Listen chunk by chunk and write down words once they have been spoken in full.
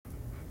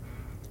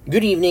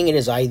Good evening, it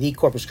is I, the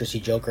Corpus Christi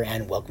Joker,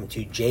 and welcome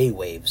to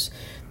J-Waves.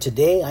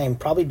 Today I am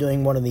probably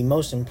doing one of the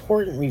most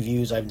important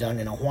reviews I've done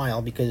in a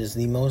while because it's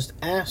the most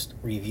asked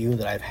review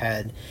that I've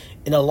had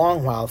in a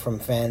long while from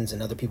fans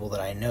and other people that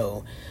I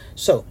know.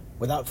 So,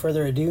 without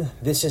further ado,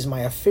 this is my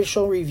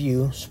official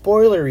review,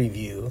 spoiler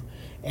review,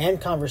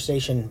 and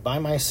conversation by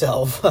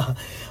myself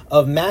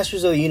of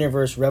Masters of the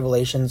Universe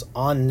Revelations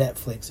on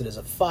Netflix. It is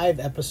a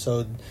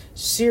 5-episode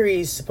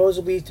series,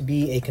 supposedly to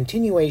be a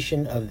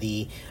continuation of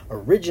the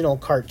original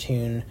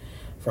cartoon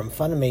from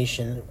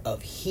Funimation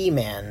of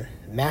He-Man,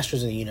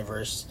 Masters of the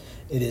Universe.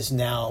 It is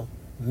now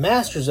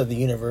Masters of the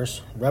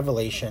Universe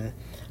Revelation.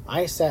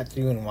 I sat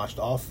through and watched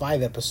all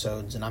 5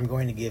 episodes, and I'm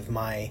going to give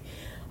my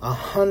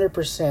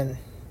 100%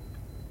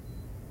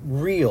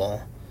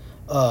 real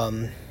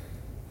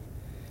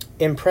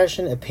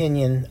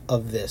opinion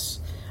of this.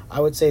 I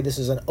would say this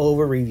is an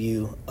over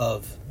review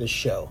of the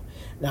show.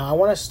 Now, I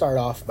want to start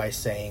off by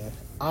saying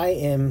I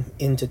am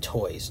into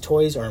toys.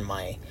 Toys are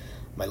my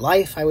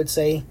life, I would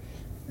say.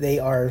 They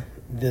are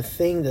the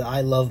thing that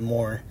I love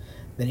more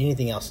than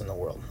anything else in the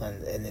world.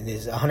 And it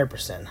is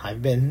 100%.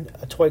 I've been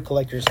a toy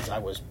collector since I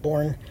was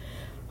born.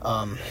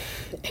 I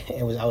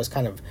was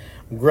kind of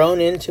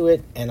grown into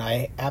it, and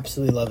I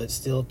absolutely love it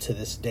still to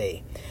this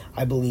day.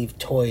 I believe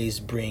toys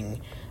bring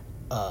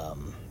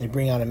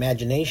out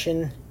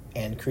imagination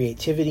and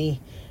creativity,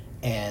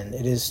 and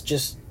it's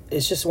just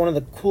one of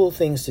the cool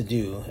things to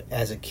do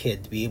as a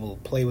kid, to be able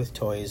to play with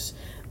toys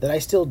that I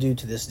still do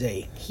to this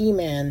day.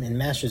 He-Man and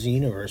Masters of the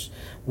Universe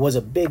was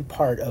a big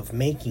part of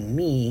making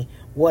me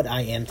what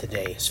I am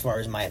today. As far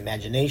as my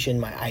imagination,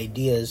 my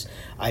ideas,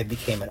 I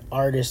became an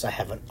artist. I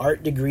have an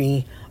art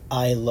degree.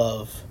 I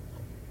love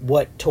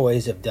what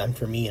toys have done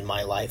for me in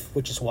my life,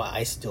 which is why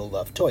I still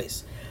love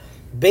toys.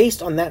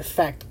 Based on that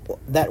fact,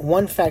 that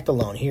one fact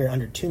alone, here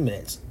under 2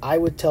 minutes, I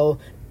would tell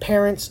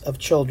parents of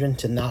children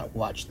to not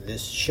watch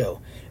this show,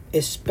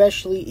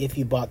 especially if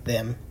you bought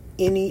them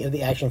any of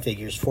the action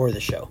figures for the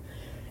show.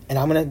 And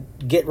I'm going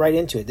to get right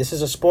into it. This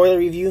is a spoiler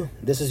review.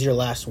 This is your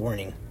last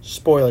warning.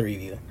 Spoiler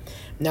review.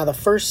 Now, the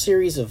first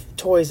series of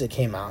toys that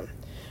came out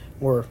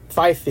were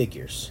 5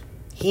 figures.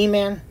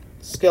 He-Man,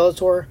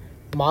 Skeletor,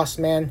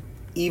 Mossman,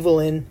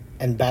 Evil-Lyn,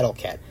 and Battle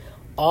Cat.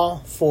 All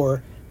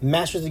for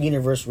Masters of the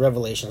Universe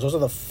Revelations. Those are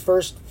the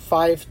first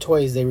 5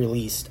 toys they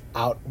released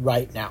out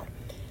right now.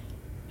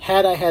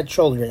 Had I had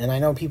children, and I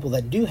know people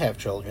that do have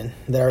children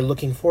that are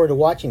looking forward to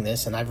watching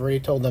this, and I've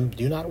already told them,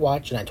 do not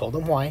watch, and I told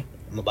them why.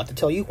 I'm about to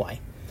tell you why.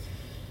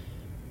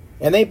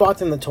 And they bought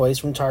them the toys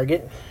from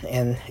Target,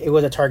 and it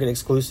was a Target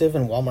exclusive,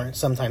 and Walmart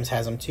sometimes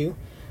has them too.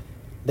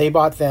 They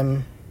bought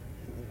them,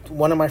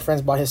 one of my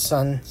friends bought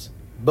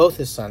both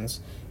his sons,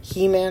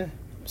 He-Man,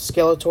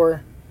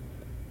 Skeletor,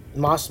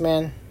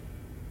 Mossman,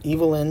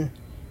 Evil-Lyn,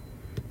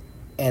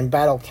 and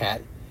Battle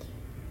Cat.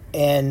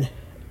 And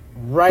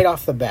right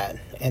off the bat,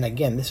 and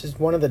again, this is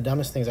one of the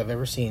dumbest things I've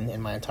ever seen in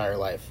my entire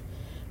life.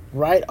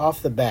 Right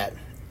off the bat,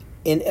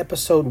 in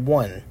episode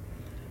 1,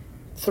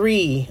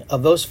 3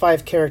 of those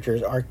 5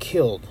 characters are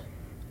killed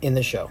in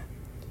the show.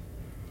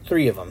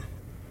 3 of them.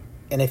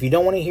 And if you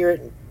don't want to hear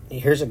it,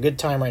 here's a good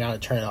time right now to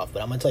turn it off,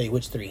 but I'm going to tell you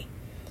which 3.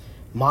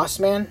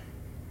 Mossman,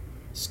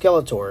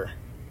 Skeletor,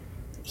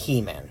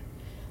 He-Man.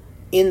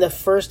 In the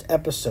first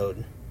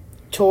episode,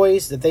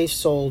 toys that they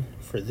sold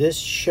for this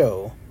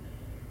show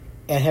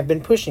and have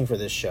been pushing for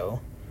this show,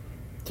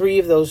 3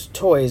 of those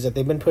toys that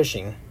they've been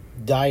pushing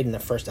died in the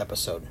first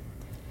episode.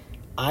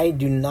 I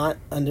do not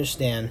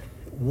understand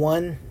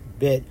one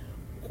bit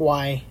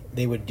why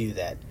they would do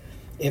that.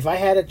 If I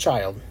had a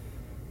child,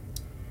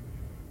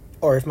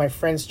 or if my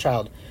friend's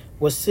child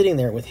was sitting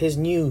there with his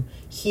new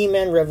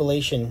He-Man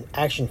Revelation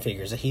action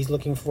figures that he's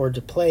looking forward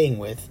to playing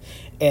with,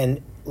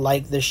 and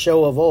like the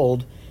show of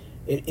old,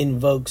 it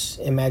invokes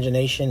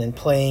imagination and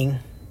playing.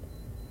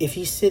 If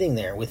he's sitting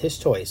there with his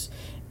toys,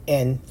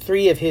 and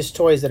 3 of his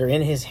toys that are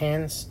in his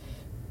hands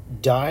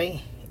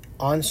die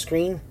on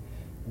screen,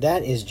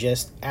 that is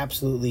just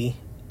absolutely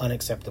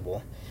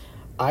unacceptable.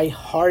 I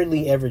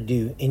hardly ever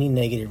do any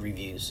negative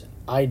reviews.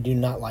 I do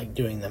not like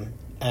doing them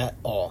at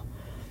all.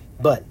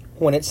 But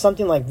when it's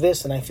something like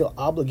this and I feel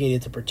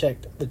obligated to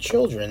protect the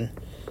children,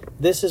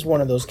 this is one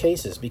of those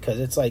cases, because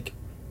it's like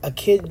a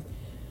kid.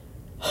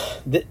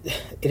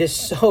 It is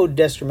so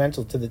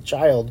detrimental to the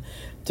child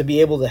to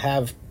be able to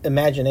have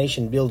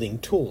imagination building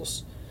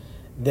tools.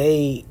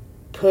 They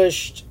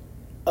pushed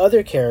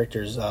other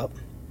characters up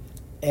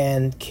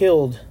and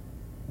killed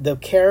the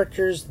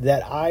characters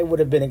that I would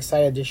have been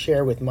excited to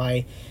share with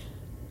my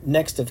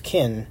next of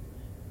kin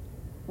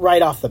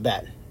right off the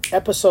bat.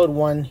 Episode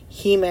 1,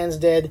 He-Man's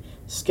dead,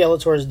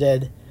 Skeletor's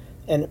dead,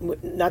 and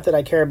not that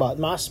I care about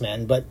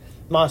Mossman, but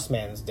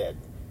Mossman's dead.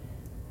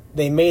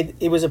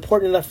 It was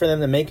important enough for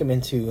them to make him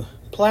into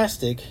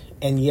plastic,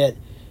 and yet,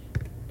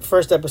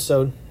 first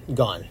episode,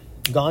 gone.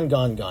 Gone.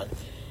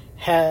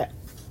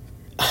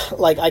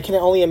 Like, I can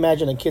only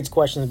imagine a kid's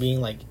questions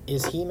being like,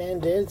 is He-Man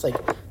dead? It's like,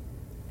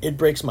 it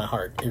breaks my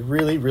heart. It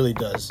really, really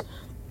does.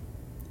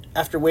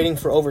 After waiting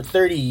for over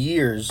 30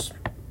 years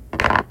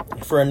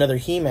for another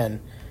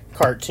He-Man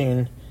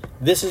cartoon,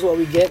 this is what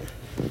we get.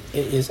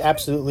 It is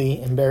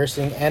absolutely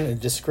embarrassing and a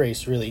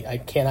disgrace, really. I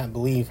cannot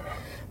believe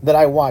that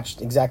I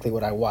watched exactly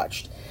what I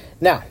watched.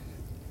 Now,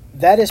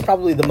 that is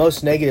probably the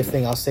most negative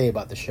thing I'll say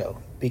about the show,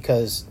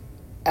 because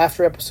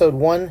after episode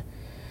 1,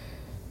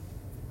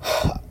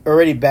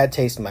 already bad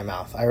taste in my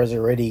mouth. I was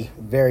already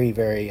very,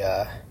 very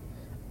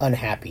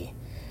unhappy.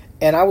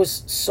 And I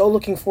was so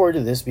looking forward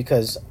to this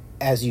because,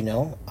 as you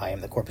know, I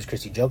am the Corpus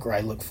Christi Joker. I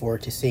look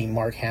forward to seeing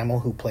Mark Hamill,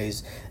 who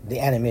plays the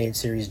animated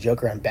series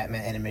Joker on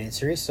Batman animated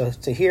series. So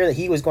to hear that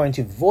he was going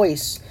to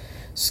voice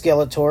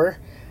Skeletor,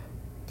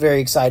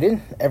 very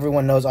excited.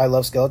 Everyone knows I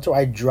love Skeletor.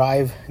 I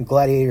drive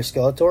Gladiator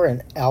Skeletor,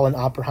 and Alan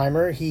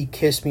Oppenheimer, he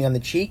kissed me on the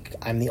cheek.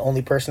 I'm the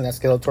only person that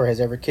Skeletor has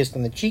ever kissed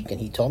on the cheek, and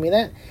he told me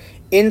that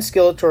in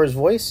Skeletor's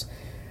voice.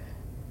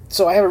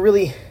 So I have a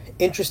really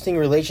interesting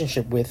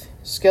relationship with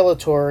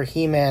Skeletor,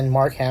 He-Man,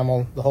 Mark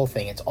Hamill, the whole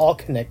thing. It's all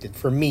connected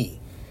for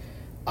me.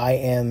 I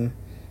am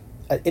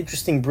an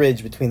interesting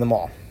bridge between them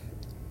all.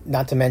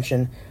 Not to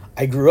mention,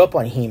 I grew up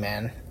on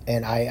He-Man,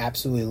 and I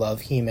absolutely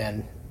love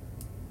He-Man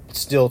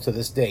still to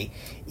this day.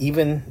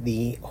 Even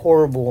the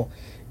horrible,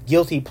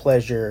 guilty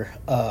pleasure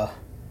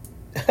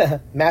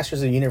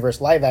Masters of the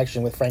Universe live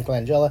action with Frank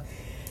Langella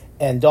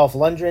and Dolph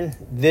Lundgren,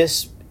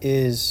 this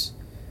is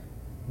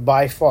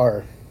by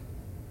far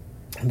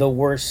the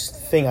worst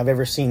thing I've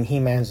ever seen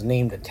He-Man's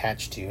name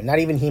attached to. Not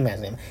even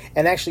He-Man's name.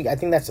 And actually, I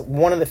think that's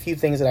one of the few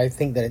things that I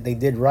think that they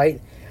did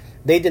right.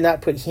 They did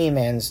not put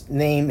He-Man's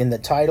name in the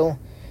title,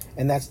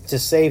 and that's to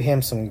save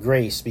him some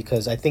grace,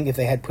 because I think if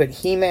they had put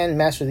He-Man,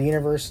 Master of the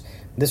Universe,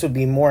 this would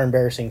be more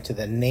embarrassing to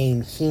the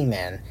name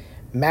He-Man.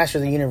 Master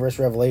of the Universe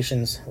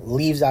Revelations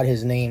leaves out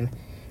his name,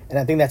 and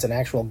I think that's an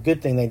actual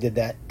good thing they did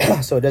that,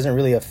 so it doesn't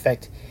really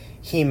affect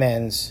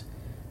He-Man's,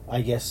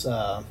 I guess,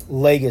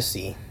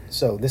 legacy.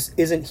 So this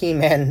isn't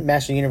He-Man,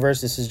 Master of the Universe.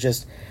 This is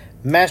just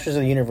Masters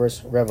of the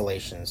Universe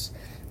Revelations.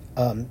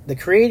 The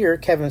creator,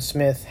 Kevin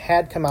Smith,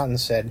 had come out and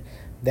said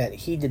that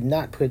he did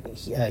not put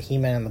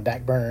He-Man on the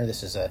back burner.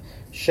 This is a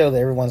show that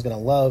everyone's going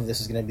to love.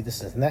 This is going to be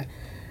this and that.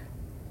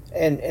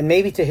 And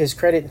maybe to his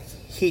credit,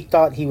 he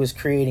thought he was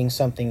creating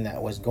something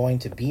that was going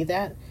to be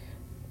that.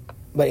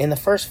 But in the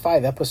first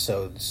 5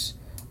 episodes,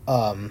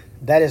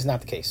 that is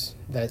not the case.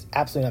 That is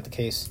absolutely not the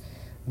case.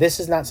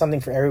 This is not something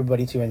for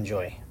everybody to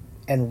enjoy.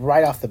 And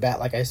right off the bat,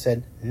 like I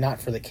said,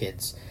 not for the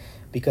kids.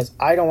 Because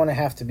I don't want to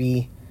have to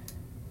be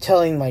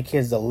telling my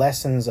kids the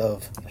lessons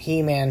of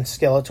He-Man,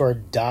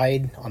 Skeletor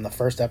died on the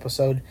first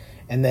episode,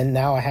 and then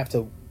now I have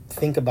to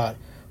think about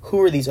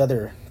who are these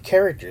other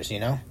characters, you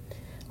know?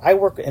 I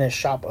work in a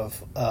shop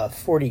of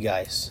 40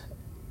 guys.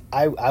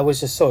 I was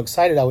just so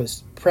excited. I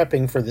was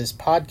prepping for this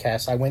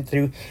podcast. I went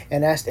through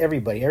and asked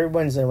everybody.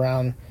 Everyone's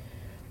around,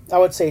 I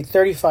would say,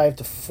 35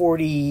 to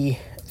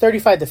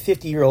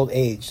 50-year-old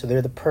age, so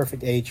they're the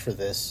perfect age for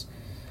this.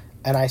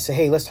 And I say,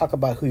 hey, let's talk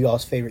about who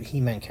y'all's favorite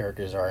He-Man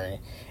characters are,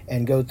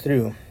 and go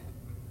through.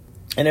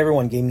 And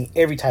everyone gave me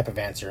every type of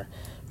answer.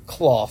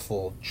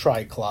 Clawful,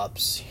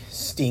 Triclops,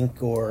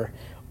 Stinkor,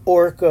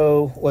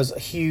 Orko was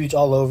huge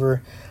all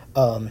over.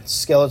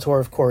 Skeletor,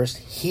 of course.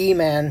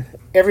 He-Man.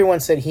 Everyone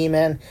said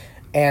He-Man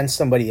and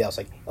somebody else.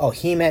 Like, oh,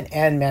 He-Man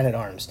and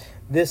Man-at-Arms.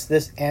 This,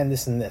 and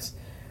this.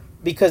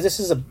 Because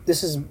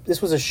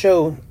this was a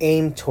show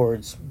aimed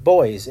towards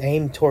boys,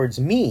 aimed towards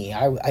me.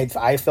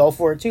 I fell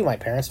for it too. My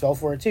parents fell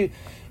for it too.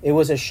 It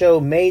was a show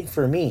made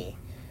for me.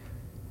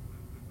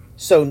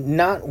 So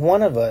not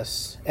one of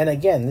us, and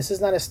again, this is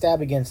not a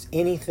stab against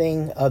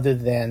anything other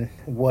than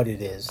what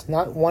it is.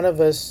 Not one of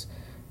us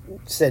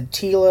said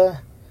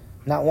Teela.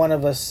 Not one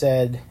of us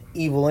said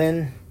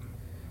Evelyn.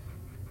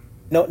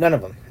 No, none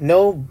of them.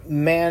 No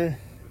man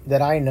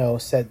that I know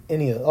said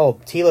any of them. Oh,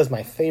 Teela's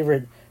my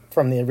favorite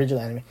from the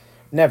original anime.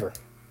 Never.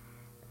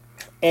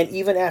 And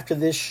even after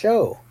this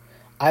show,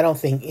 I don't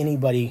think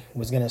anybody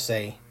was going to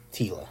say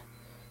Teela.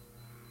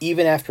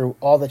 Even after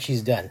all that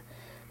she's done.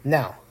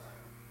 Now,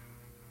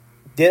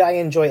 did I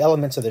enjoy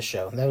elements of the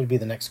show? That would be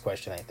the next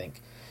question, I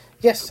think.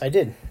 Yes, I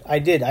did.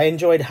 I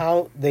enjoyed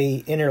how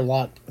they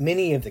interlocked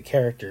many of the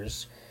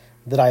characters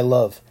that I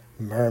love.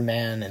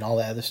 Merman and all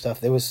that other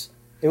stuff. It was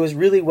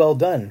really well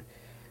done.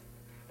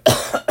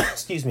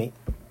 Excuse me.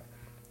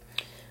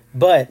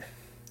 But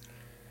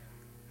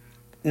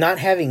not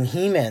having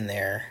He-Man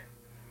there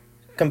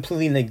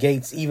completely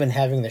negates even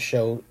having the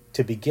show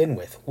to begin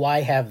with.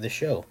 Why have the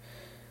show?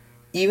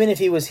 Even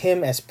if it was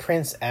him as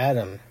Prince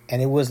Adam,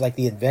 and it was like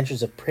the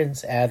adventures of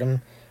Prince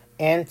Adam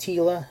and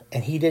Teela,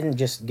 and he didn't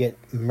just get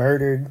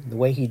murdered the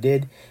way he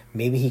did.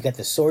 Maybe he got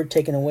the sword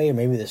taken away, or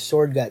maybe the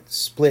sword got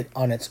split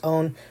on its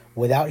own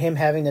without him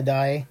having to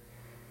die.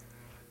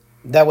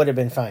 That would have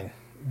been fine.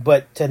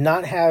 But to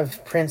not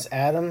have Prince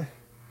Adam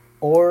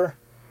or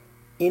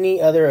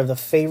any other of the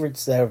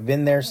favorites that have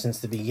been there since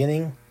the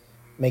beginning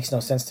makes no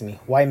sense to me.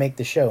 Why make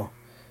the show?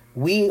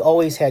 We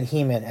always had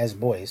He-Man as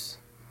boys.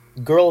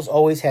 Girls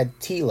always had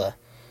Teela.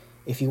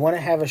 If you want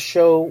to have a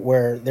show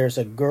where there's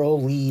a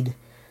girl lead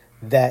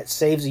that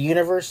saves the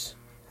universe,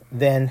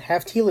 then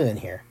have Teela in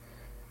here.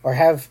 Or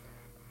have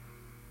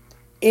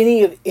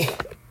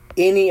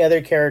any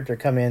other character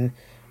come in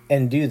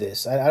and do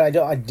this. I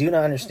do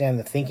not understand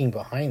the thinking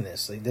behind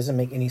this. It doesn't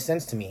make any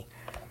sense to me.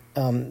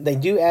 They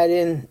do add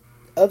in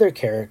other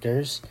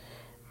characters,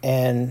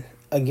 and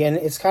again,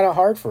 it's kind of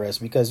hard for us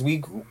because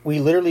we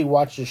literally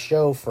watched the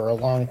show for a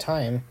long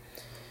time.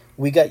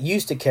 We got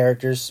used to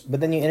characters, but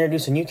then you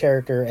introduce a new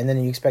character, and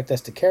then you expect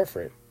us to care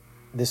for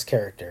this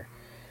character.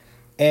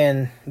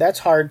 And that's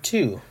hard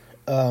too.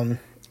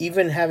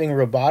 Even having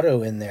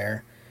Roboto in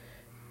there,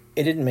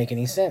 it didn't make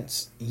any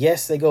sense.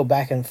 Yes, they go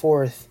back and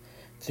forth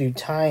through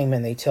time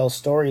and they tell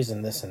stories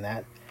and this and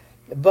that,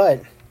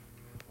 but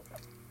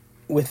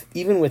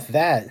even with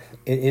that,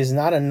 it is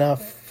not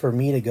enough for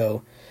me to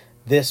go,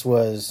 this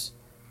was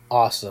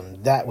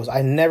awesome.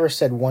 I never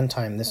said one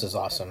time this is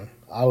awesome.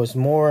 I was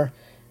more,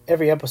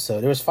 every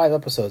episode, there was 5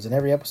 episodes, and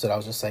every episode I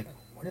was just like,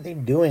 what are they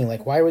doing?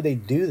 Like, why would they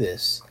do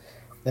this?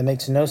 That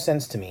makes no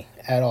sense to me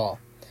at all.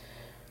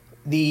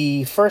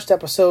 The first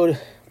episode,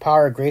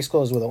 Power of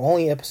Grayskull, is the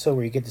only episode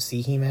where you get to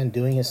see He-Man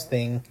doing his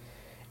thing,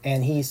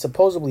 and he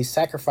supposedly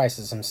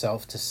sacrifices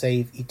himself to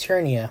save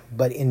Eternia,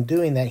 but in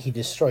doing that he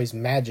destroys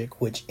magic,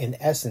 which in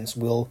essence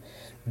will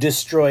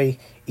destroy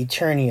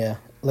Eternia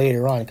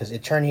later on, because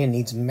Eternia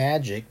needs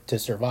magic to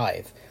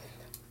survive.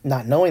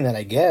 Not knowing that,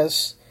 I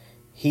guess,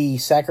 he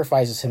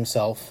sacrifices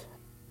himself,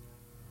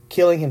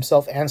 killing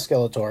himself and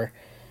Skeletor,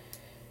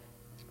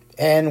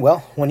 and well,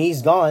 when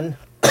he's gone,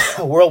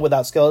 a world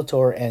without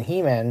Skeletor and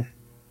He-Man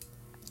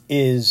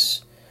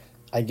is,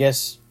 I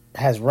guess,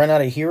 has run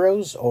out of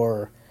heroes,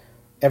 or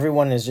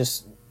everyone is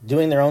just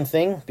doing their own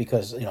thing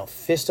because,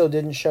 Fisto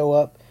didn't show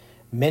up,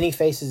 Many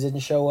Faces didn't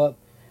show up,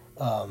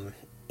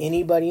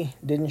 anybody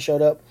didn't show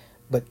up,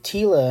 but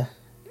Teela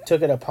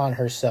took it upon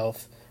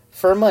herself,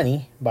 for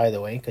money, by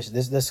the way, because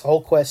this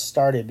whole quest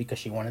started because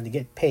she wanted to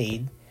get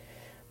paid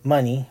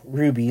money,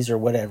 rubies or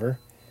whatever,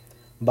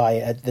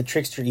 by the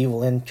trickster Evil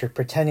Lyn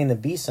pretending to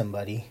be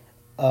somebody.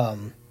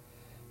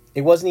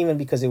 It wasn't even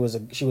because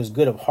she was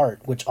good of heart,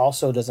 which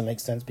also doesn't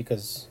make sense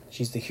because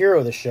she's the hero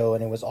of the show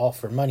and it was all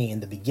for money in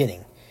the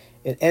beginning.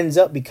 It ends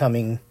up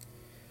becoming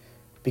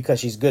because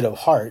she's good of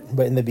heart,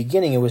 but in the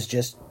beginning it was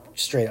just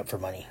straight up for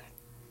money,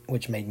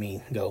 which made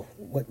me go,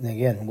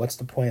 what's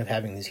the point of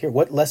having these heroes?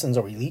 What lessons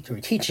are we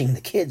teaching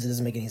the kids? It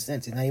doesn't make any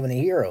sense. He's not even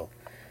a hero.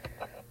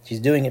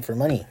 She's doing it for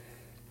money.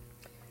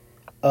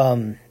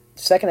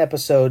 Second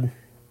episode,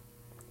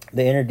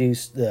 they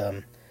introduced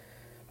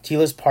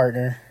Teela's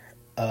partner,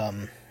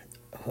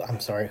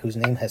 I'm sorry, whose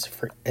name has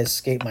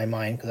escaped my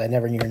mind because I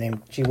never knew her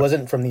name. She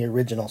wasn't from the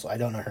original, so I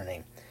don't know her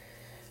name.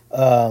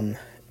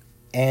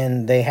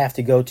 And they have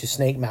to go to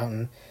Snake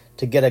Mountain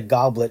to get a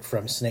goblet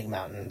from Snake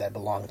Mountain that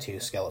belonged to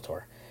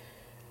Skeletor.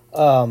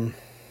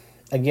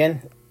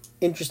 Again,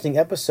 interesting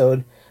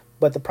episode,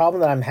 but the problem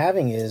that I'm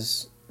having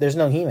is there's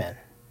no He-Man.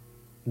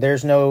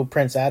 There's no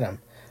Prince Adam.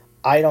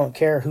 I don't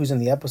care who's in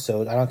the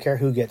episode. I don't care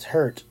who gets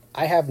hurt.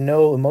 I have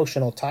no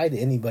emotional tie to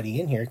anybody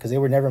in here because they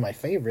were never my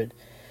favorite.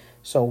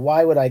 So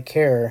why would I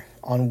care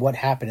on what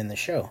happened in the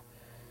show?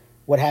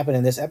 What happened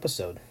in this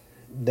episode?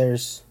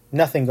 There's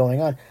nothing going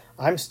on.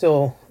 I'm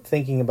still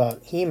thinking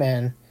about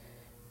He-Man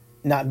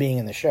not being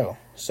in the show.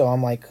 So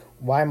I'm like,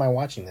 why am I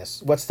watching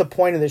this? What's the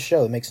point of this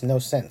show? It makes no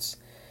sense.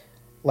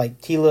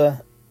 Like,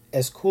 Teela,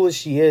 as cool as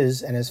she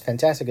is and as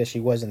fantastic as she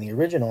was in the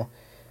original,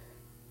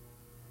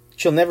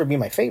 she'll never be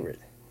my favorite.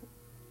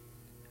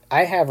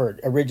 I have her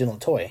original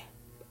toy,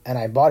 and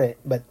I bought it,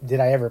 but did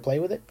I ever play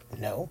with it?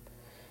 No.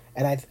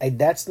 And I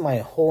that's my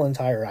whole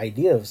entire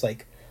idea. It's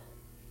like,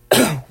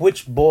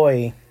 which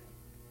boy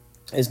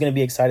is going to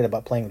be excited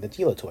about playing with the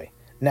Teela toy?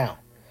 Now,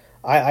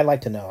 I'd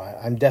like to know.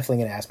 I'm definitely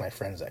going to ask my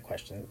friends that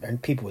question,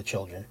 and people with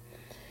children.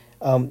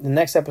 The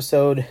next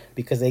episode,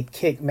 because they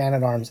kicked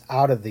Man-at-Arms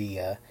out of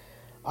the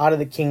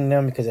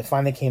kingdom, because it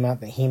finally came out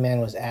that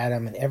He-Man was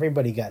Adam, and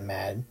everybody got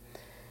mad.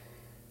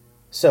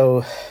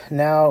 So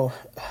now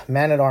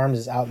Man-at-Arms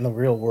is out in the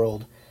real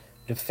world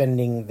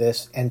defending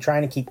this and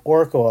trying to keep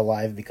Orko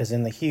alive, because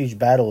in the huge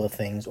battle of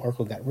things,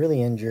 Orko got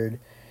really injured,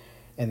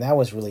 and that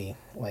was really,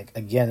 like,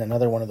 again,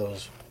 another one of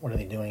those, what are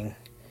they doing?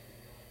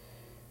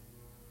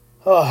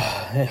 Oh,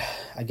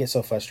 I get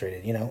so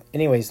frustrated,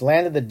 Anyways,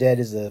 Land of the Dead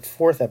is the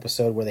 4th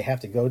episode where they have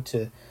to go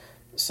to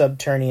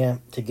Subternia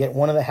to get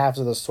one of the halves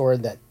of the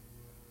sword that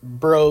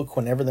broke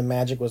whenever the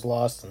magic was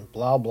lost, and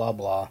blah, blah,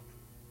 blah.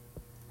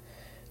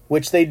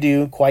 Which they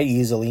do quite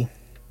easily.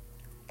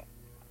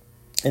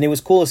 And it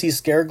was cool to see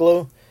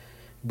Scareglow,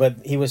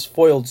 but he was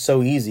foiled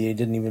so easy it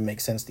didn't even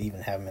make sense to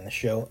even have him in the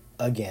show.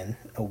 Again,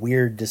 a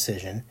weird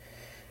decision.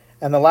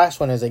 And the last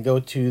one is they go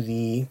to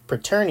the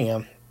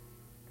Preternia,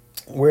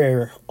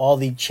 where all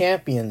the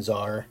champions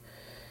are,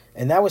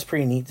 and that was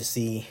pretty neat to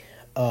see.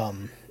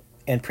 And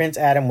Prince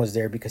Adam was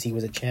there because he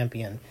was a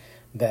champion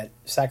that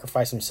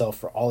sacrificed himself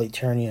for all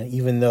Eternia,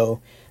 even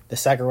though the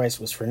sacrifice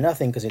was for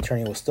nothing, because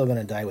Eternia was still going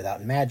to die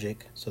without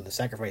magic, so the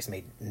sacrifice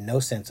made no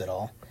sense at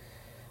all.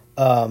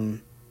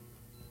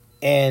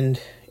 And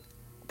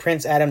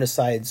Prince Adam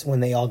decides when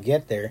they all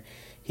get there,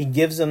 he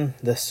gives them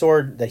the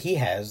sword that he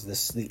has,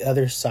 the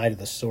other side of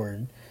the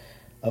sword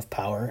of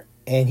power,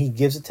 and he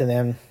gives it to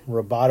them.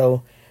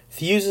 Roboto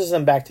fuses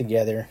them back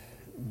together.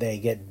 They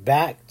get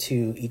back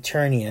to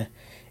Eternia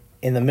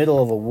in the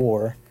middle of a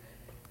war.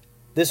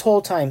 This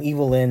whole time,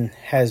 Evil-Lyn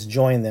has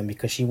joined them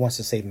because she wants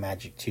to save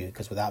Magik too,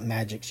 because without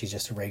Magik, she's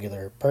just a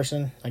regular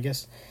person, I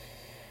guess.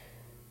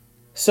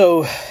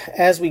 So,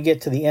 as we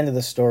get to the end of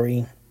the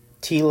story,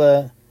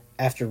 Teela,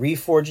 after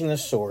reforging the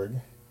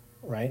sword,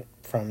 right,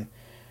 from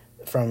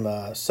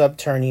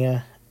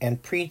Subternia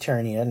and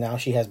Preternia, now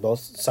she has both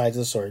sides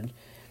of the sword,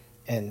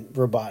 and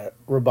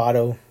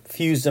Roboto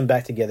fused them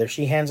back together.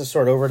 She hands the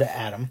sword over to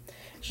Adam.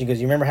 She goes,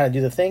 "You remember how to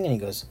do the thing?" And he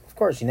goes, "Of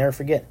course, you never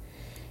forget."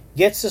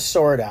 Gets the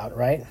sword out,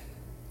 right?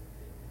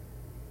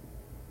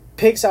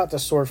 Picks out the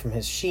sword from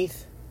his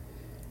sheath,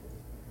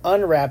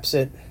 unwraps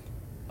it,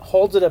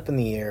 holds it up in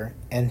the air,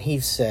 and he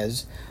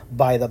says,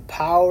 "By the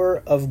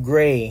power of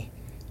Grey,"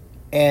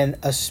 and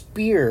a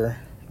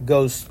spear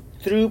goes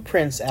through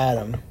Prince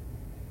Adam,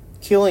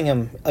 killing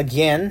him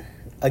again.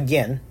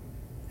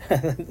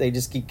 They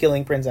just keep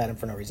killing Prince Adam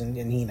for no reason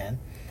in He-Man.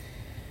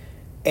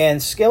 And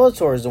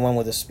Skeletor is the one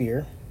with the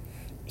spear.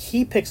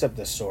 He picks up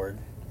the sword,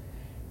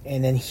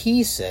 and then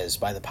he says,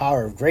 "By the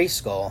power of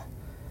Grayskull,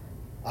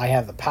 I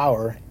have the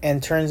power,"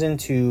 and turns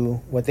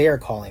into what they are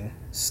calling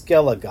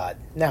Skelegod.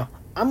 Now,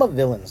 I'm a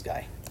villains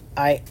guy.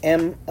 I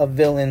am a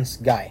villains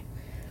guy.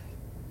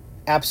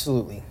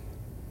 Absolutely.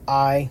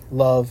 I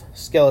love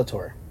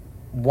Skeletor.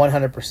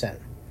 100%.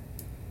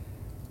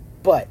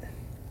 But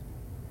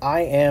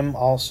I am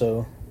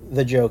also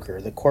the Joker,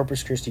 the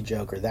Corpus Christi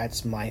Joker.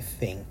 That's my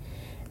thing.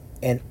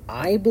 And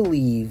I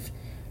believe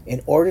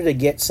in order to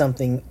get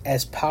something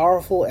as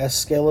powerful as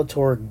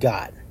Skeletor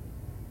got,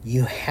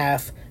 you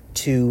have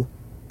to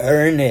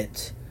earn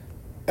it.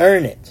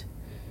 Earn it.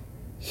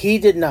 He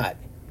did not.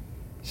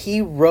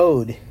 He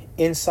rode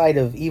inside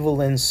of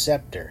Evil-Lyn's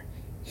scepter,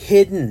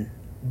 hidden,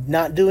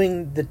 not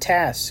doing the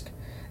task,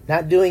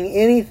 not doing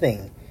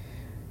anything.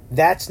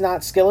 That's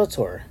not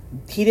Skeletor.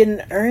 He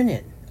didn't earn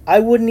it. I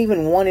wouldn't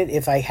even want it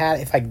if I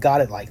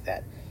got it like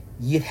that.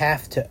 You'd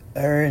have to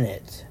earn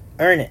it.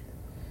 Earn it.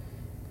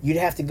 You'd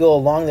have to go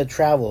along the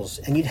travels,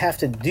 and you'd have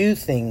to do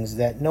things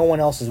that no one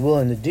else is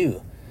willing to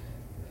do.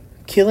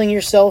 Killing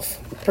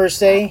yourself, per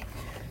se,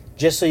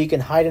 just so you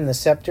can hide in the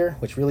scepter,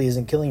 which really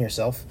isn't killing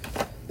yourself.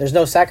 There's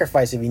no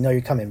sacrifice if you know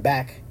you're coming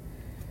back.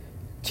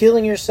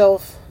 Killing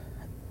yourself,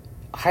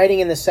 hiding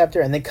in the scepter,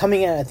 and then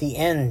coming out at the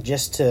end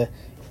just to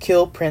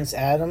kill Prince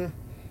Adam,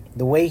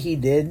 the way he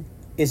did,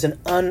 is an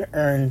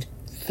unearned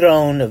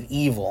throne of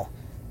evil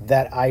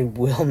that I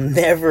will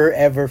never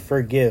ever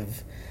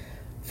forgive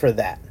for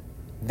that.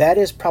 That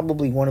is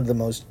probably one of the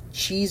most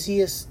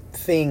cheesiest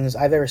things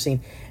I've ever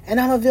seen.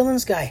 And I'm a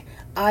villains guy.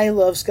 I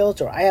love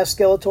Skeletor. I have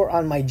Skeletor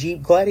on my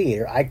Jeep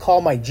Gladiator. I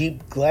call my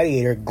Jeep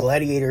Gladiator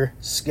Gladiator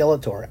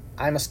Skeletor.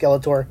 I'm a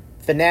Skeletor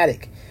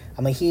fanatic.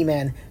 I'm a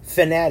He-Man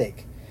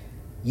fanatic.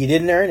 You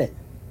didn't earn it.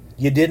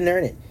 You didn't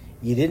earn it.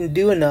 You didn't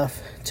do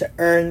enough to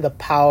earn the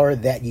power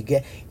that you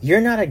get.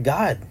 You're not a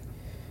god.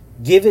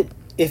 Give it.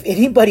 If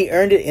anybody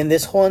earned it in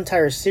this whole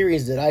entire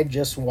series that I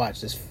just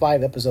watched, this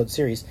 5-episode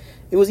series,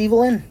 it was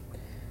Evil-Lyn.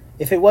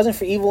 If it wasn't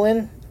for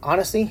Evil-Lyn,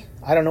 honestly,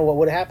 I don't know what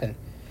would have happened.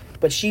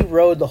 But she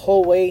rode the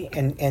whole way,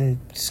 and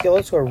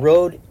Skeletor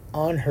rode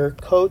on her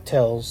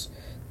coattails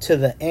to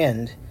the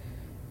end,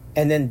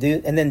 and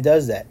then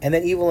does that. And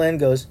then Evil-Lyn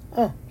goes,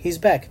 "Oh, he's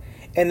back."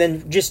 And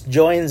then just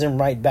joins him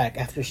right back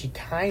after she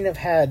kind of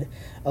had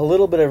a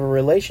little bit of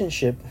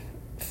a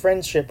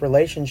friendship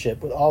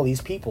relationship with all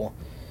these people,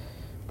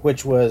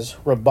 which was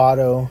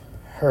Roboto,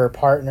 her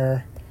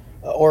partner,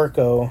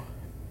 Orko,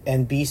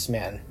 and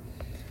Beastman.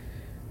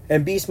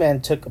 And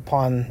Beastman took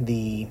upon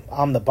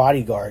I'm the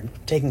bodyguard,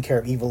 taking care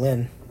of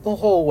Evil-Lyn the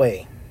whole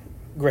way.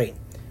 Great.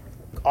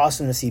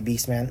 Awesome to see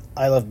Beastman.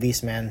 I love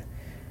Beastman.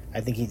 I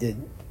think he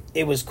did.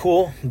 It was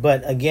cool,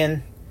 but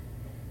again,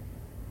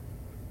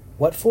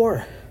 what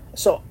for?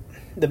 So,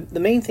 the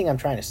main thing I'm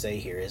trying to say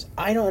here is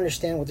I don't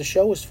understand what the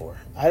show was for.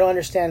 I don't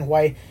understand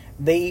why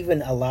they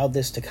even allowed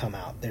this to come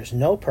out. There's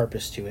no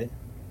purpose to it.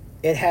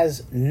 It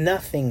has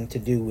nothing to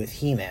do with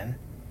He-Man.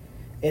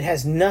 It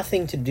has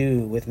nothing to do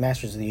with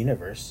Masters of the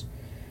Universe.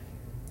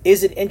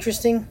 Is it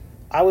interesting?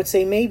 I would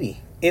say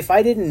maybe. If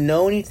I didn't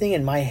know anything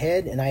in my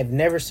head and I've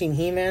never seen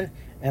He-Man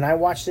and I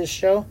watched this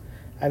show,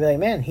 I'd be like,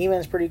 man,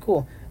 He-Man's pretty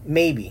cool.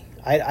 Maybe.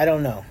 I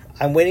don't know.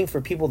 I'm waiting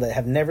for people that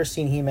have never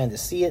seen He-Man to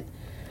see it.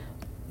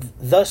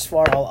 Thus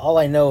far, all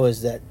I know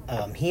is that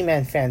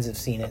He-Man fans have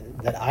seen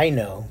it, that I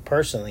know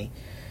personally,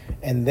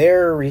 and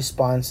their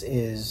response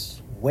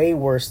is way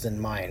worse than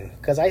mine.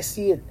 Because I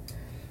see it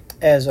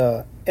as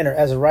a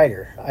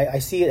writer. I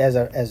see it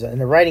as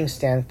in a writing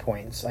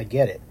standpoint. I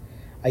get it.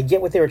 I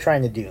get what they were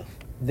trying to do.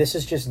 This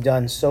is just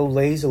done so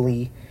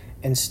lazily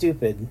and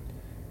stupid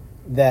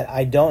that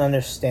I don't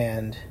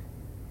understand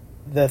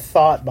the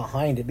thought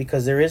behind it,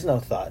 because there is no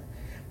thought.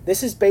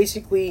 This is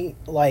basically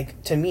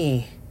like, to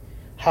me,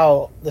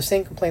 how the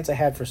same complaints I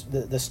had for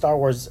the Star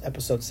Wars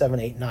episode 7,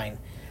 8, 9.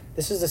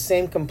 This is the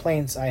same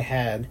complaints I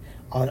had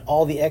on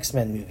all the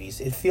X-Men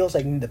movies. It feels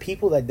like the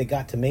people that they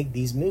got to make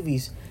these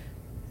movies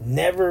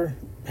never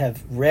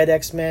have read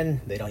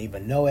X-Men. They don't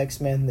even know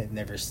X-Men. They've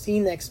never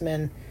seen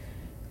X-Men.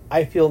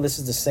 I feel this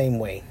is the same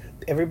way.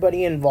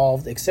 Everybody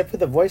involved, except for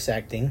the voice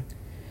acting,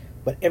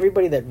 but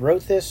everybody that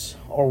wrote this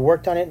or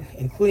worked on it,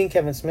 including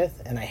Kevin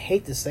Smith, and I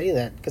hate to say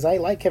that because I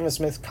like Kevin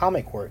Smith's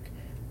comic work.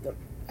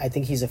 I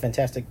think he's a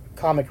fantastic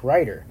comic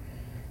writer.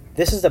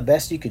 This is the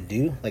best you could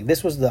do. Like,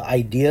 this was the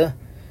idea.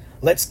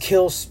 Let's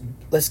kill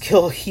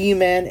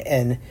He-Man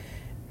and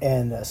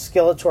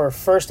Skeletor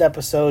first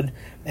episode,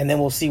 and then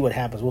we'll see what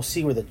happens. We'll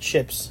see where the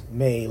chips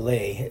may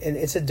lay. And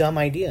it's a dumb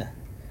idea.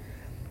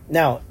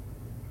 Now,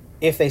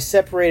 if they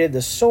separated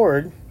the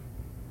sword,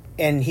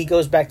 and he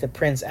goes back to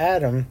Prince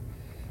Adam,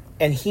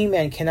 and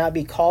He-Man cannot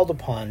be called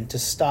upon to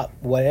stop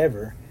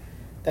whatever,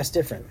 that's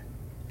different.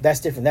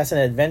 That's an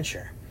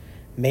adventure.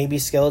 Maybe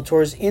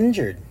Skeletor's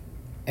injured,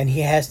 and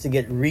he has to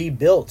get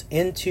rebuilt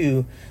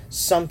into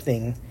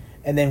something,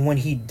 and then when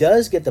he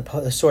does get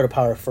the Sword of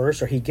Power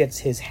first, or he gets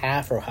his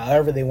half, or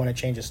however they want to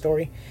change the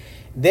story,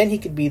 then he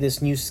could be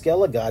this new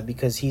Skelegod,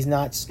 because he's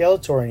not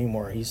Skeletor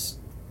anymore. He's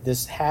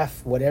this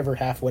half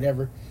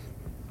whatever.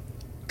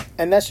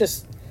 And that's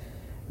just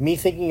me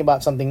thinking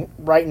about something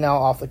right now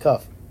off the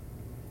cuff.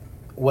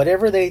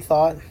 Whatever they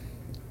thought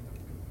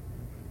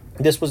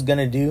this was going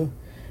to do,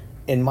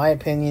 in my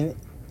opinion,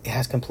 it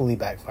has completely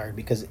backfired,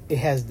 because it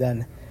has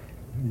done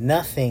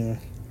nothing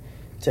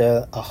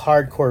to a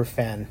hardcore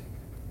fan,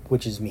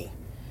 which is me.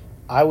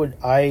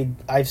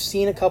 I've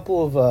seen a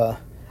couple of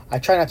I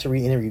try not to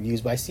read any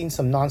reviews, but I've seen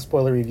some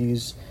non-spoiler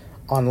reviews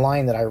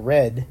online that I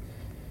read,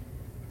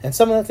 and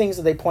some of the things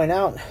that they point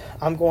out,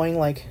 I'm going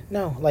like,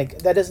 no, like,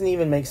 that doesn't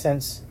even make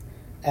sense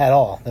at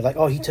all. They're like,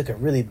 oh, he took a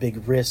really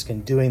big risk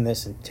in doing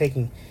this and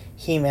taking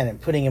He-Man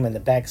and putting him in the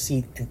back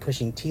seat and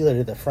pushing Teela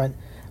to the front.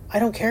 I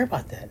don't care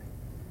about that.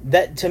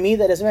 That, to me,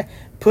 that doesn't matter.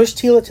 Push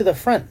Teela to the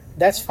front.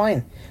 That's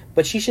fine.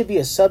 But she should be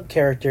a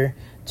sub-character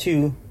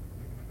to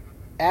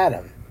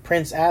Adam,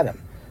 Prince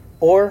Adam.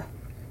 Or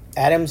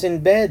Adam's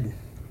in bed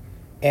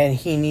and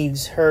he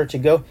needs her to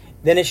go.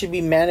 Then it should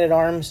be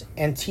Man-at-Arms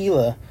and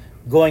Teela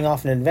going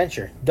off an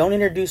adventure. Don't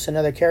introduce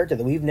another character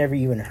that we've never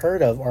even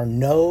heard of or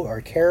know or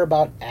care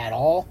about at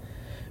all,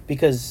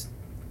 because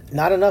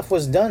not enough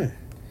was done.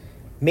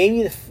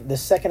 Maybe the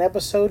second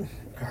episode,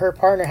 her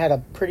partner had a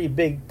pretty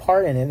big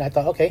part in it, and I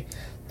thought, okay,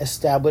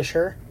 establish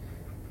her.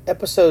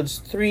 Episodes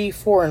 3,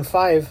 4, and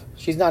 5,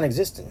 she's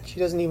non-existent. She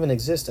doesn't even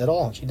exist at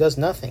all. She does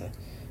nothing.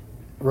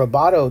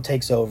 Roboto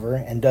takes over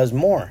and does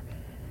more.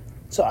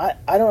 So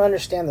I don't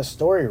understand the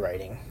story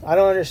writing. I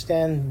don't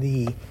understand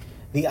the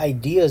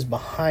ideas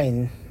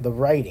behind the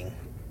writing.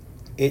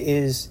 It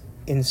is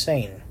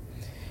insane.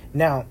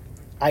 Now,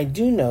 I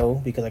do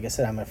know, because like I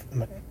said, I'm a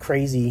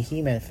crazy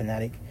He-Man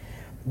fanatic.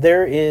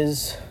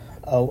 There's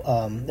talk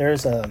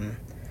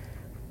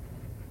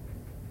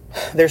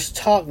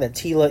that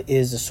Teela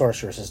is the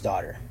sorceress's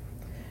daughter.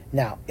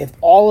 Now, if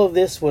all of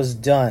this was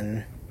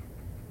done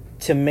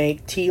to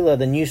make Teela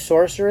the new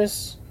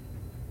sorceress,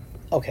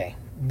 okay,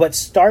 but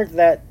start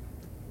that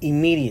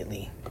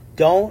immediately.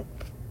 Don't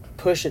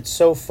push it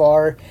so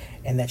far,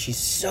 and that she's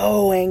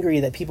so angry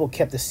that people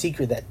kept the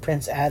secret that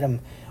Prince Adam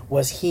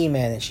was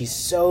He-Man, and she's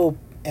so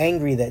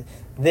angry that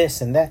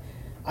this and that.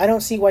 I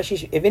don't see why she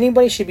should. If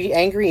anybody should be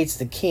angry, it's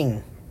the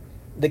king.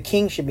 The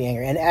king should be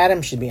angry, and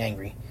Adam should be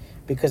angry,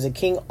 because the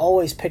king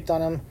always picked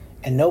on him,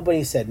 and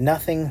nobody said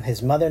nothing.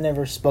 His mother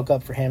never spoke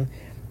up for him.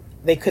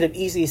 They could have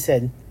easily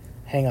said,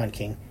 hang on,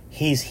 king,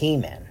 he's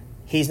He-Man.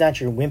 He's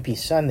not your wimpy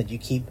son that you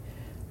keep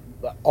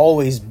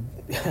always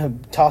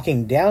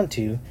talking down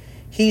to.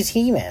 He's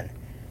He-Man.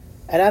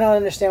 And I don't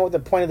understand what the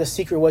point of the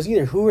secret was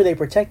either. Who are they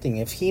protecting?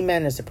 If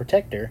He-Man is the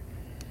protector,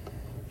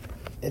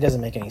 it doesn't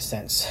make any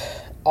sense.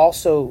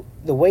 Also,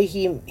 the way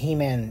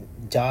He-Man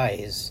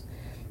dies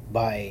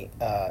by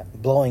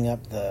blowing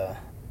up the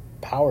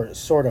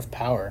Sword of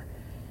Power.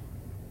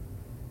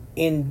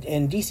 In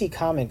DC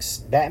Comics,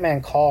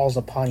 Batman calls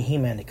upon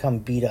He-Man to come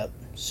beat up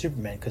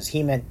Superman, because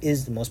He-Man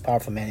is the most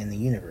powerful man in the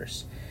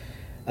universe.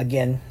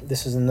 Again,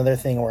 this is another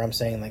thing where I'm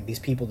saying, like, these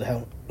people,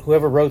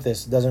 whoever wrote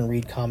this doesn't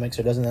read comics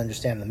or doesn't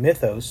understand the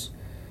mythos.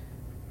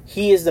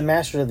 He is the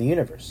master of the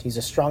universe. He's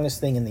the strongest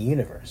thing in the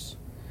universe.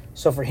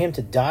 So for him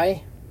to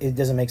die, it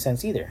doesn't make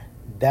sense either.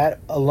 That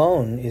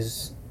alone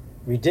is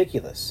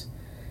ridiculous.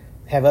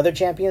 Have other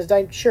champions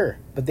died? Sure.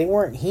 But they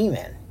weren't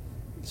He-Man.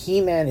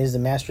 He-Man is the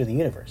master of the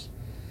universe.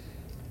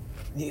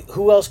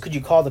 Who else could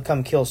you call to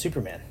come kill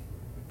Superman?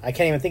 I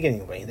can't even think of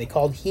anybody. They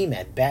called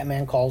He-Man.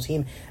 Batman calls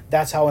He-Man.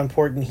 That's how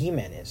important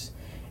He-Man is.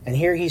 And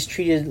here he's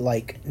treated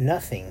like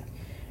nothing.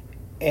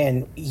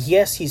 And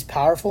yes, he's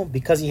powerful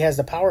because he has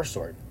the power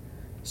sword.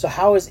 So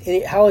how is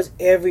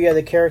every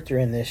other character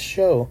in this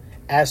show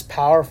as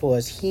powerful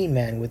as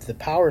He-Man with the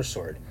power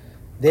sword?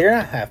 They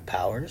don't have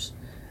powers.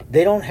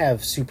 They don't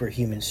have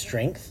superhuman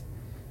strength.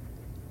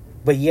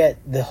 But yet,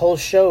 the whole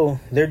show,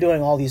 they're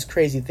doing all these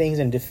crazy things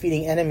and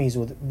defeating enemies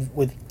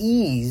with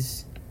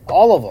ease.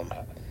 All of them.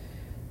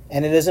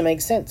 And it doesn't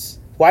make sense.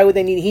 Why would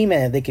they need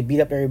He-Man if they could beat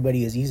up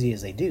everybody as easy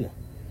as they do?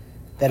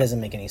 That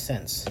doesn't make any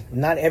sense.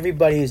 Not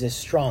everybody is as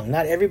strong.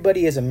 Not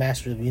everybody is a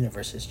master of the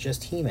universe. It's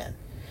just He-Man.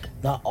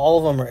 Not all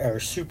of them are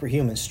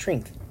superhuman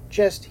strength.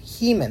 just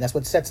He-Man. That's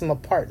what sets him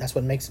apart. That's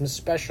what makes him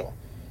special.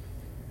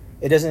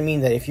 It doesn't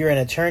mean that if you're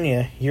in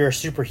Eternia, you're a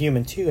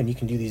superhuman too, and you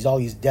can do all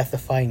these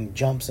death-defying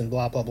jumps and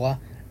blah, blah, blah.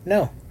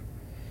 No.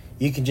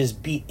 You can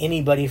just beat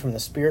anybody from the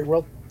spirit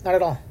world. Not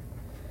at all.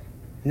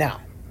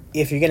 Now,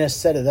 if you're going to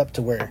set it up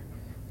to where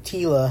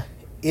Teela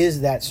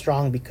is that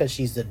strong because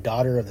she's the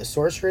daughter of the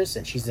sorceress,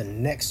 and she's the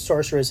next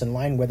sorceress in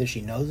line whether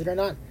she knows it or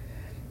not,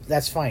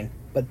 that's fine.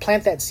 But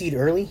plant that seed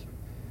early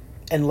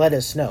and let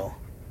us know.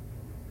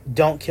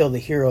 Don't kill the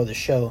hero of the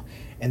show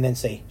and then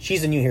say,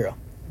 she's the new hero.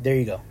 There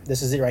you go.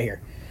 This is it right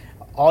here.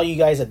 All you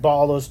guys that bought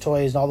all those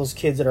toys and all those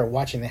kids that are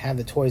watching that have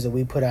the toys that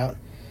we put out,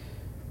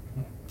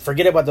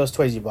 forget about those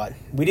toys you bought.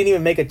 We didn't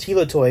even make a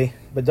Teela toy,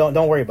 but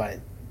don't worry about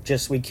it.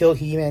 Just, we killed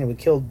He-Man, we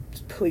killed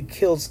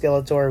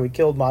Skeletor, we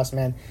killed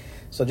Mossman.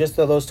 So just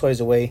throw those toys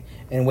away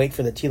and wait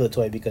for the Teela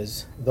toy,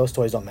 because those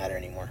toys don't matter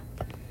anymore.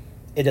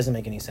 It doesn't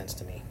make any sense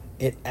to me.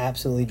 It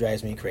absolutely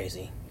drives me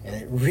crazy. And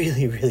it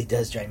really, really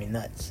does drive me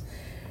nuts.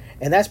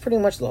 And that's pretty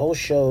much the whole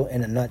show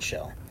in a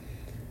nutshell.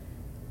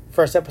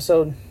 First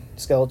episode,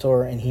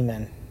 Skeletor and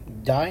He-Man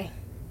die.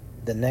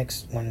 The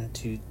next 1,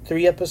 2,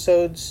 3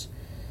 episodes,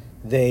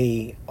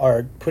 they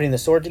are putting the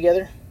sword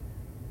together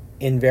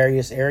in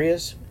various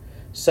areas.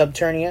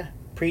 Subternia,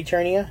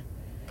 Preternia.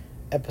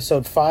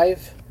 Episode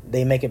 5,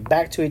 they make it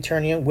back to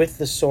Eternia with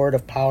the Sword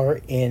of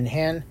Power in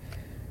hand.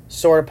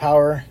 Sword of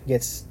Power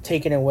gets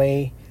taken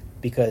away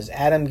because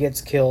Adam gets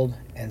killed,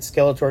 and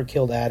Skeletor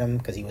killed Adam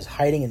because he was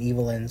hiding an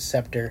Evelyn's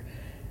scepter,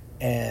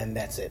 and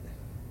that's it.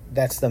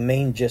 That's the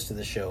main gist of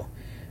the show,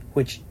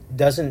 which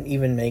doesn't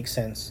even make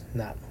sense,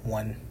 not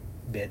one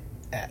bit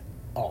at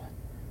all.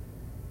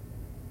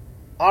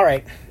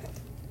 Alright,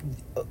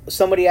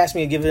 somebody asked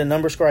me to give it a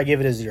number score. I give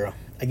it a 0.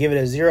 I give it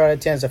a 0 out of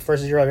 10. It's the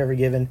first 0 I've ever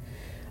given.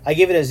 I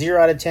give it a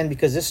 0 out of 10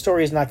 because this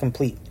story is not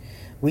complete.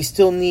 We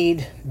still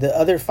need the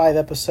other 5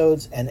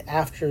 episodes, and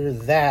after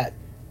that,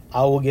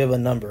 I will give a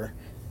number.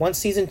 Once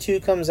season 2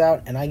 comes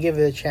out and I give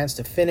it a chance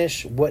to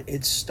finish what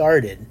it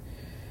started,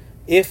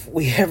 if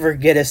we ever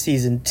get a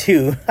season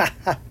 2,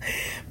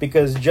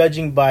 because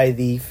judging by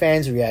the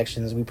fans'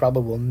 reactions, we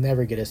probably will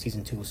never get a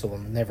season 2, so we'll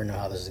never know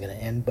how this is going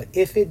to end. But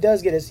if it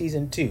does get a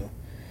season 2,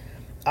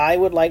 I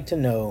would like to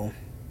know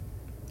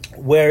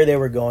where they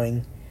were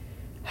going,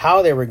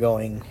 how they were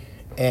going,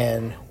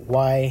 and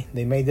why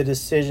they made the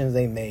decisions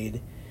they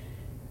made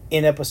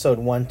in episode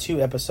 1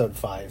 to episode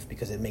 5,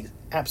 because it makes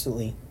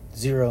absolutely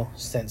 0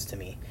 sense to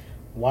me.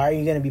 Why are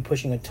you going to be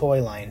pushing a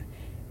toy line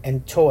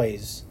and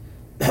toys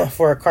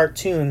for a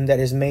cartoon that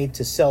is made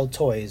to sell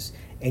toys,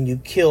 and you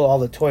kill all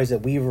the toys that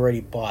we've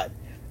already bought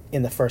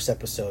in the first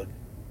episode?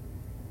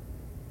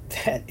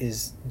 That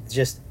is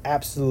just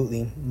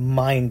absolutely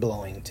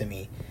mind-blowing to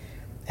me.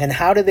 And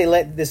how did they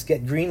let this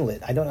get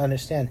greenlit? I don't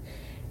understand.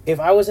 If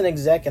I was an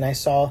exec and I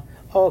saw,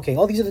 oh, okay,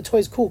 these are the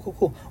toys,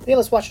 cool. Yeah,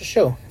 let's watch the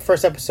show.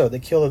 First episode, they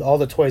killed all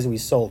the toys that we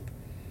sold.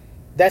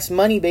 That's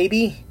money,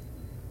 baby.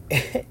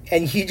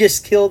 And you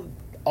just killed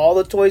all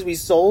the toys we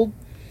sold?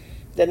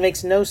 That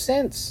makes no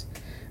sense.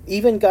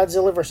 Even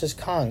Godzilla vs.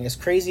 Kong, as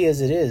crazy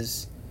as it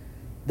is,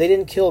 they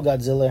didn't kill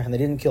Godzilla and they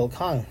didn't kill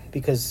Kong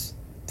because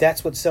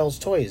that's what sells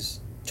toys.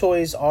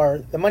 Toys are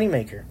the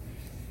moneymaker.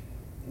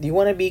 You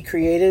want to be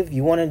creative?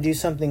 You want to do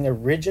something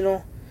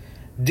original?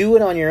 Do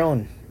it on your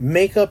own.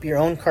 Make up your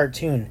own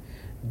cartoon.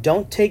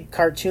 Don't take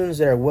cartoons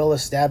that are well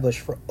established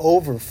for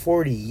over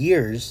 40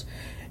 years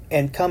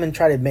and come and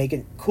try to make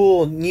it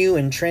cool, new,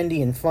 and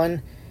trendy and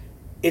fun.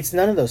 It's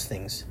none of those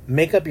things.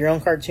 Make up your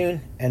own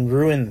cartoon and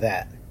ruin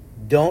that.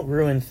 Don't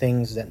ruin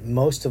things that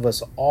most of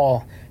us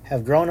all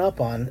have grown up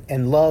on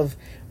and love,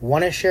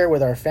 want to share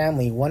with our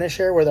family, want to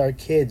share with our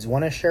kids,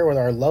 want to share with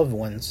our loved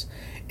ones.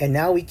 And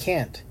now we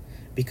can't,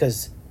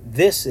 because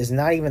this is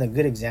not even a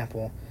good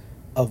example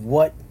of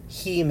what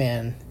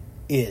He-Man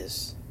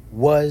is,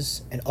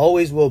 was, and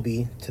always will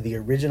be to the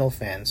original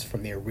fans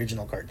from the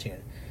original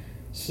cartoon.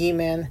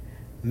 He-Man,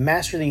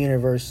 Master of the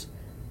Universe,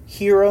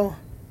 hero,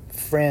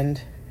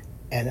 friend,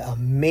 and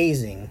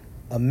amazing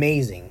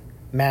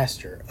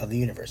Master of the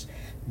Universe.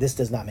 This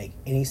does not make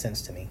any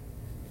sense to me.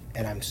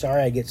 And I'm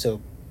sorry I get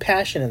so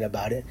passionate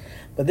about it,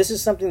 but this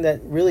is something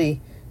that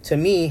really, to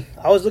me,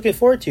 I was looking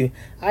forward to.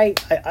 I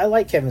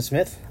like Kevin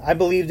Smith. I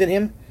believed in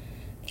him.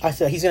 I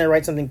thought he's going to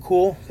write something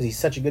cool because he's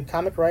such a good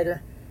comic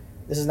writer.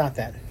 This is not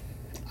that.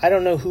 I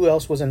don't know who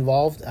else was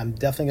involved. I'm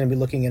definitely going to be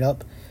looking it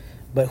up.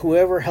 But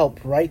whoever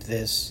helped write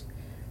this,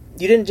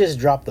 you didn't just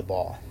drop the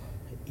ball.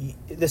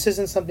 This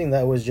isn't something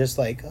that was just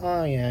like,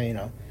 oh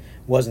yeah,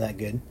 wasn't that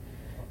good.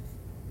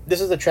 This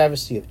is a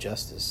travesty of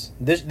justice.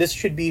 This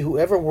should be,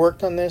 whoever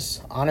worked on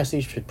this,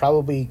 honestly, should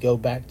probably go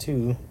back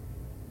to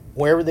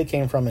wherever they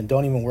came from and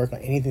don't even work on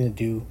anything to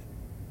do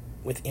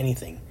with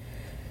anything.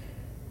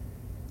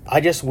 I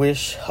just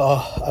wish,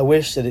 I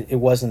wish that it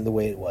wasn't the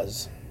way it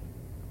was.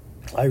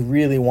 I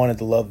really wanted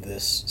to love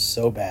this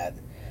so bad.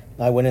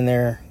 I went in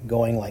there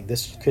going like,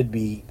 this could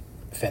be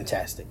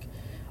fantastic.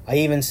 I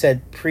even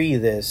said pre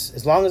this,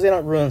 as long as they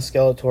don't ruin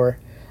Skeletor,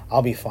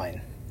 I'll be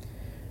fine.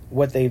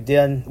 What they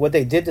did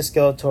to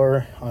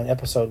Skeletor on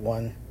episode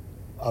 1,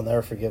 I'll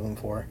never forgive them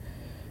for.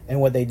 And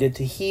what they did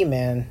to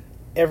He-Man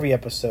every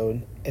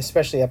episode,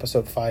 especially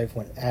episode 5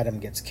 when Adam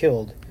gets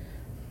killed,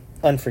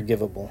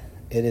 unforgivable.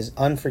 It is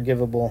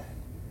unforgivable,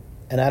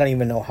 and I don't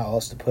even know how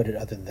else to put it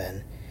other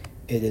than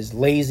it is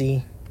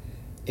lazy,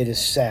 it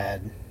is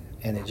sad,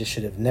 and it just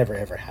should have never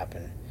ever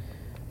happened.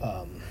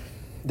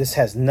 This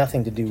has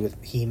nothing to do with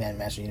He-Man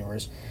Master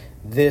Universe.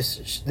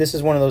 This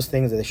is one of those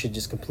things that they should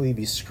just completely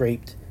be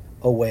scraped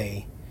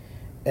away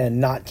and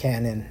not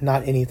canon,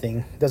 not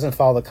anything. Doesn't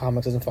follow the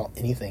comics, doesn't follow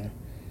anything.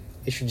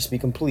 It should just be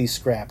completely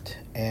scrapped,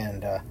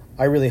 and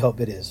I really hope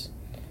it is.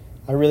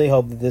 I really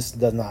hope that this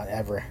does not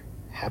ever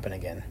happen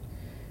again.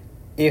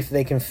 If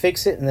they can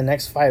fix it in the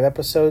next 5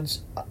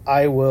 episodes,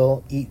 I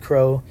will eat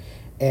crow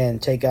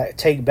and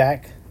take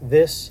back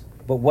this.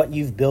 But what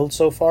you've built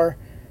so far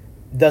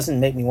doesn't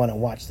make me want to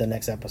watch the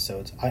next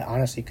episodes. I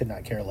honestly could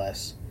not care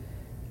less.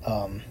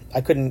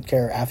 I couldn't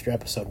care after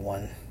episode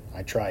 1.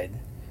 I tried.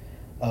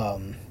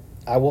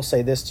 I will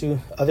say this too.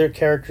 Other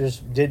characters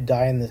did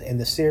die in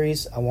the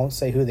series. I won't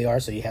say who they are,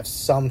 so you have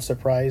some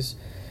surprise.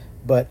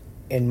 But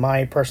in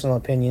my personal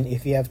opinion,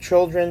 if you have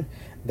children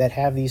that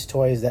have these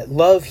toys that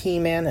love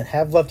He-Man and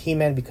have loved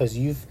He-Man because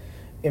you've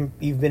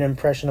been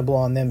impressionable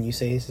on them, you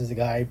say this is the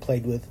guy I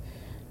played with,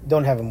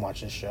 don't have them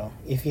watch this show.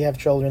 If you have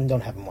children,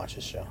 don't have them watch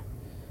this show.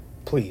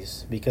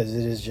 Please, because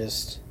it is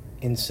just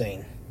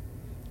insane.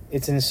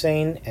 It's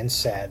insane and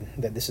sad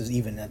that this is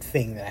even a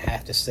thing that I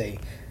have to say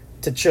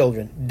to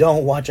children.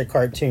 Don't watch a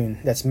cartoon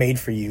that's made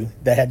for you,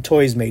 that had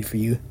toys made for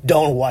you.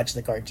 Don't watch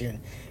the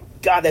cartoon.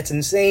 God, that's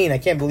insane. I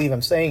can't believe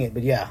I'm saying it,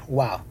 but yeah,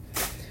 wow.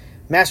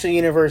 Master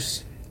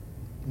Universe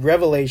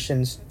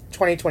Revelations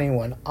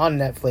 2021 on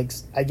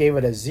Netflix. I gave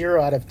it a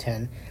 0 out of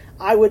 10.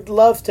 I would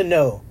love to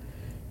know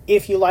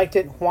if you liked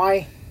it,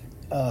 why.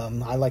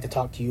 I'd like to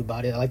talk to you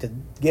about it. I'd like to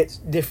get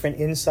different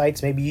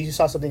insights. Maybe you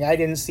saw something I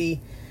didn't see.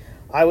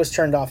 I was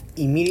turned off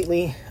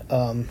immediately,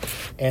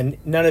 and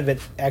none of it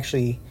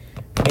actually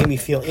made me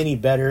feel any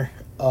better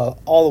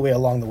all the way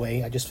along the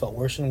way. I just felt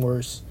worse and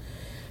worse.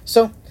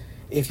 So,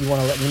 if you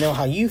want to let me know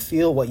how you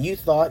feel, what you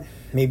thought,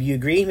 maybe you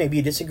agree, maybe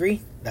you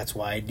disagree, that's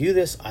why I do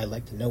this. I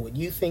like to know what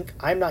you think.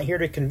 I'm not here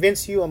to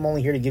convince you. I'm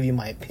only here to give you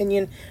my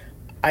opinion.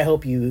 I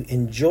hope you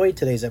enjoyed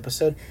today's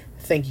episode.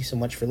 Thank you so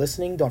much for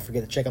listening. Don't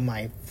forget to check out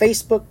my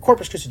Facebook,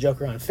 Corpus Christi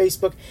Joker on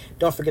Facebook.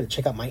 Don't forget to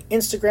check out my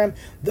Instagram,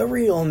 The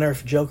Real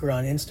Nerf Joker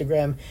on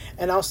Instagram.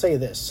 And I'll say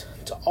this,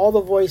 to all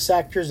the voice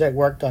actors that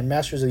worked on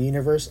Masters of the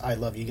Universe, I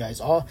love you guys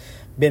all.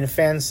 Been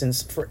fans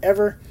since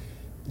forever.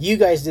 You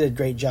guys did a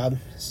great job.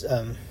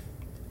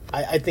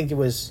 I think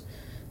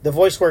the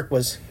voice work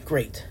was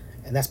great.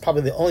 And that's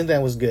probably the only thing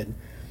that was good.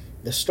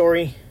 The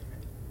story,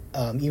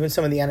 even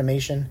some of the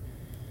animation,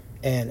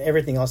 and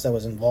everything else that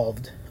was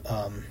involved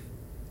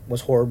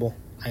was horrible.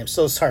 I am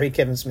so sorry,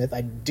 Kevin Smith.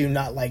 I do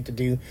not like to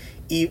do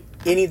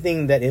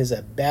anything that is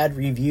a bad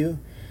review.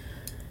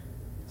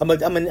 I'm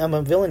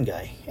a villain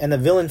guy, and the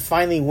villain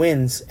finally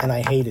wins, and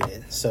I hated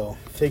it. So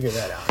figure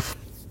that out.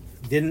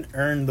 Didn't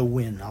earn the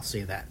win. I'll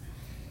say that.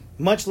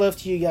 Much love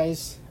to you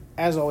guys.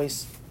 As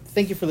always,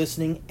 thank you for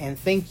listening, and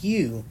thank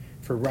you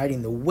for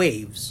riding the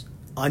waves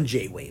on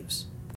J-Waves.